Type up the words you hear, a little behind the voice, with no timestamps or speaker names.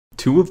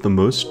Two of the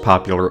most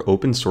popular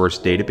open-source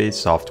database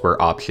software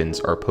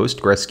options are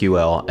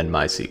PostgreSQL and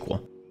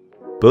MySQL.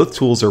 Both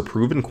tools are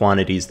proven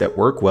quantities that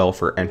work well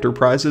for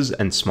enterprises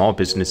and small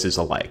businesses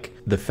alike.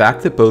 The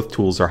fact that both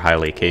tools are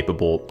highly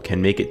capable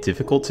can make it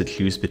difficult to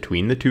choose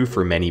between the two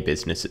for many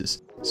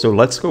businesses. So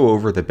let's go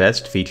over the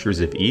best features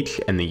of each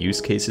and the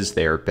use cases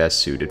they are best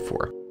suited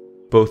for.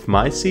 Both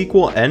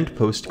MySQL and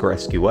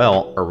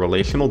PostgreSQL are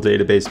relational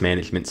database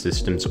management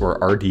systems, or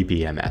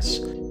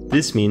RDBMS.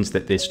 This means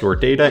that they store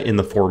data in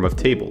the form of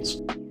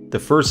tables. The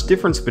first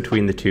difference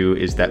between the two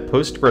is that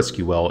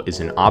PostgreSQL is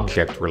an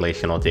object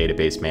relational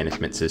database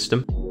management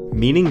system,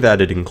 meaning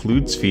that it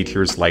includes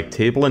features like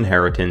table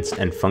inheritance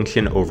and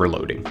function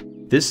overloading.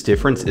 This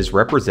difference is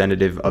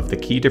representative of the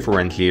key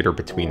differentiator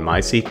between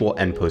MySQL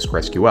and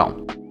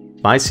PostgreSQL.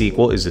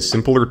 MySQL is a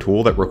simpler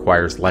tool that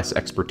requires less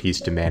expertise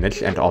to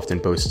manage and often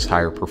boasts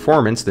higher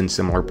performance than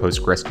similar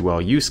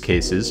PostgreSQL use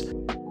cases,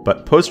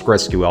 but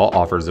PostgreSQL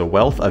offers a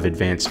wealth of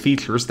advanced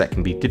features that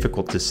can be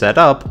difficult to set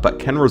up but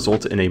can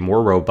result in a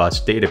more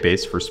robust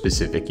database for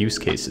specific use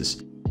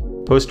cases.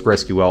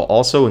 PostgreSQL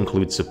also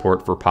includes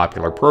support for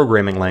popular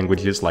programming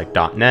languages like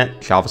 .NET,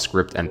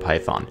 JavaScript, and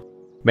Python.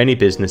 Many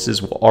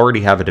businesses will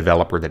already have a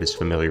developer that is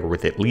familiar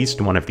with at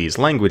least one of these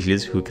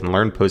languages who can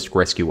learn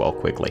PostgreSQL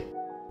quickly.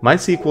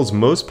 MySQL's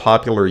most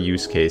popular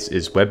use case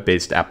is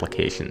web-based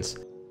applications.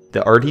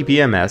 The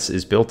RDBMS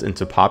is built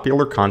into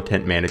popular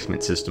content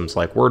management systems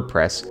like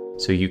WordPress,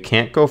 so you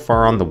can't go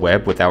far on the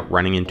web without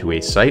running into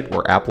a site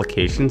or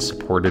application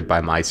supported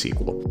by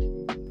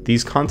MySQL.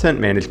 These content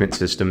management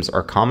systems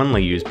are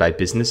commonly used by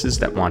businesses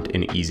that want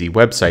an easy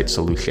website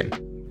solution,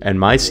 and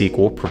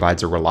MySQL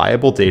provides a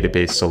reliable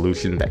database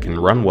solution that can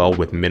run well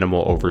with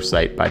minimal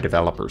oversight by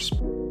developers.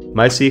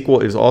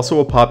 MySQL is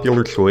also a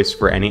popular choice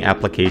for any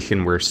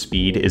application where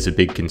speed is a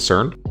big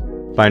concern.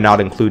 By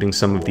not including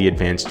some of the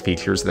advanced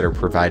features that are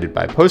provided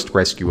by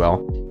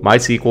PostgreSQL,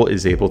 MySQL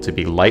is able to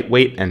be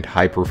lightweight and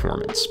high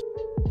performance.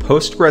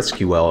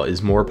 PostgreSQL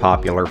is more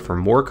popular for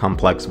more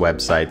complex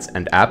websites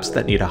and apps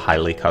that need a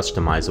highly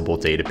customizable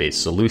database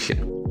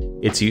solution.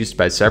 It's used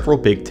by several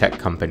big tech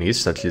companies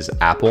such as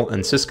Apple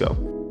and Cisco.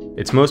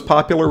 It's most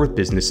popular with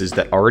businesses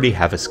that already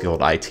have a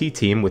skilled IT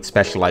team with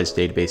specialized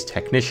database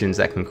technicians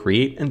that can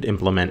create and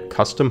implement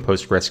custom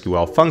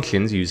PostgreSQL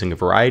functions using a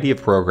variety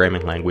of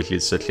programming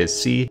languages such as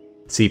C,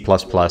 C++,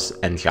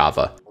 and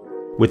Java.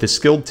 With a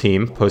skilled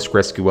team,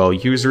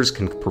 PostgreSQL users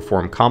can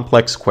perform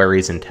complex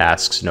queries and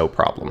tasks no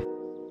problem.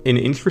 An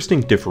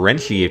interesting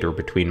differentiator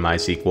between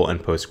MySQL and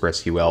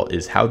PostgreSQL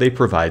is how they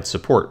provide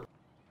support.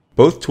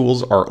 Both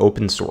tools are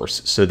open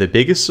source, so the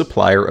biggest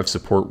supplier of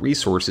support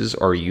resources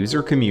are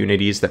user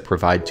communities that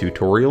provide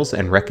tutorials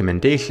and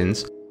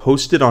recommendations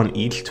hosted on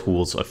each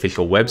tool's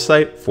official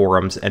website,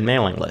 forums, and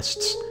mailing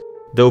lists.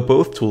 Though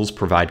both tools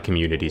provide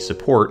community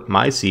support,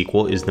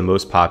 MySQL is the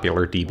most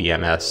popular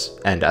DBMS,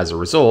 and as a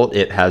result,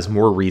 it has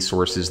more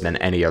resources than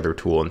any other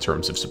tool in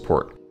terms of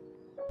support.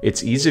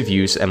 Its ease of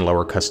use and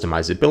lower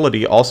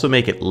customizability also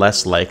make it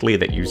less likely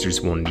that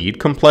users will need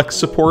complex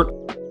support,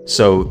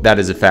 so that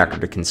is a factor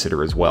to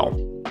consider as well.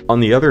 On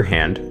the other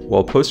hand,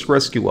 while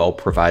PostgreSQL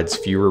provides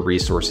fewer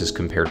resources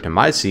compared to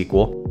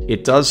MySQL,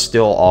 it does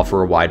still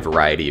offer a wide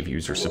variety of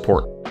user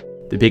support.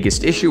 The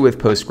biggest issue with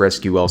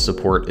PostgreSQL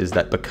support is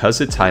that because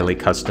it's highly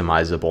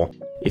customizable,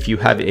 if you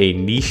have a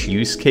niche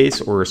use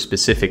case or a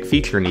specific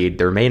feature need,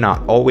 there may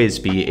not always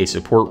be a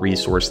support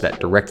resource that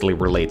directly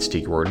relates to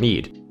your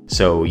need.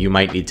 So you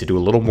might need to do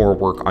a little more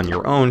work on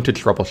your own to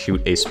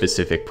troubleshoot a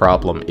specific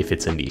problem if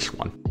it's a niche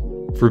one.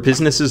 For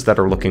businesses that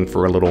are looking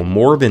for a little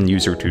more than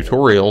user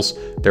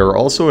tutorials, there are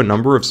also a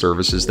number of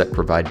services that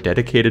provide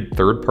dedicated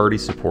third-party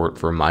support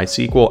for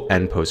MySQL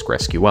and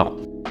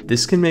PostgreSQL.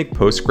 This can make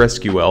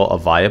PostgreSQL a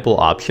viable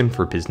option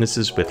for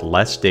businesses with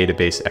less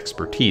database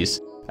expertise,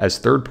 as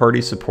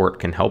third-party support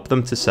can help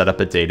them to set up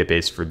a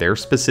database for their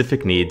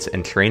specific needs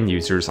and train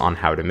users on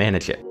how to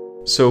manage it.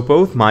 So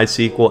both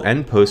MySQL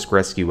and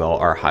PostgreSQL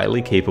are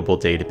highly capable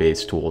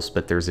database tools,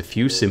 but there's a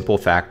few simple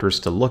factors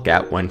to look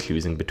at when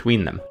choosing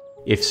between them.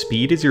 If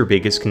speed is your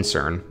biggest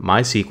concern,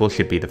 MySQL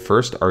should be the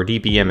first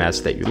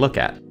RDBMS that you look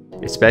at,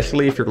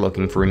 especially if you're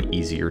looking for an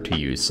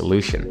easier-to-use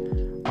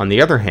solution. On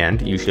the other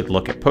hand, you should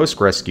look at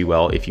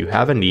PostgreSQL if you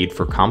have a need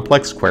for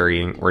complex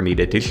querying or need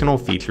additional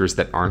features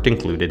that aren't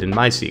included in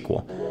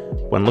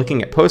MySQL. When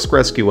looking at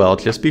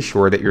PostgreSQL, just be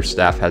sure that your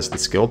staff has the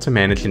skill to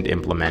manage and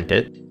implement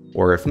it,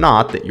 or if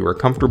not, that you are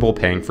comfortable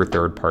paying for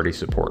third-party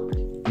support.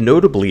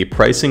 Notably,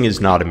 pricing is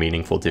not a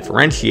meaningful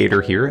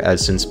differentiator here,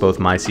 as since both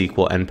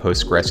MySQL and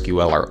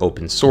PostgreSQL are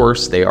open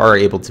source, they are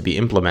able to be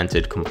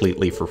implemented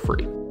completely for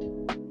free.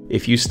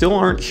 If you still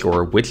aren't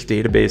sure which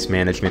database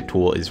management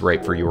tool is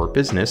right for your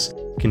business,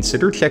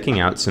 consider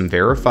checking out some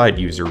verified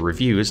user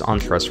reviews on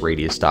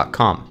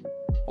TrustRadius.com.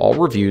 All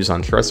reviews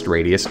on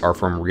TrustRadius are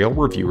from real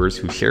reviewers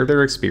who share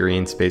their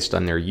experience based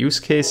on their use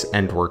case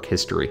and work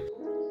history.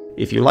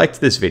 If you liked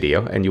this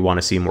video and you want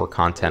to see more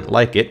content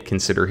like it,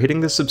 consider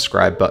hitting the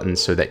subscribe button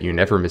so that you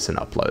never miss an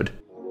upload.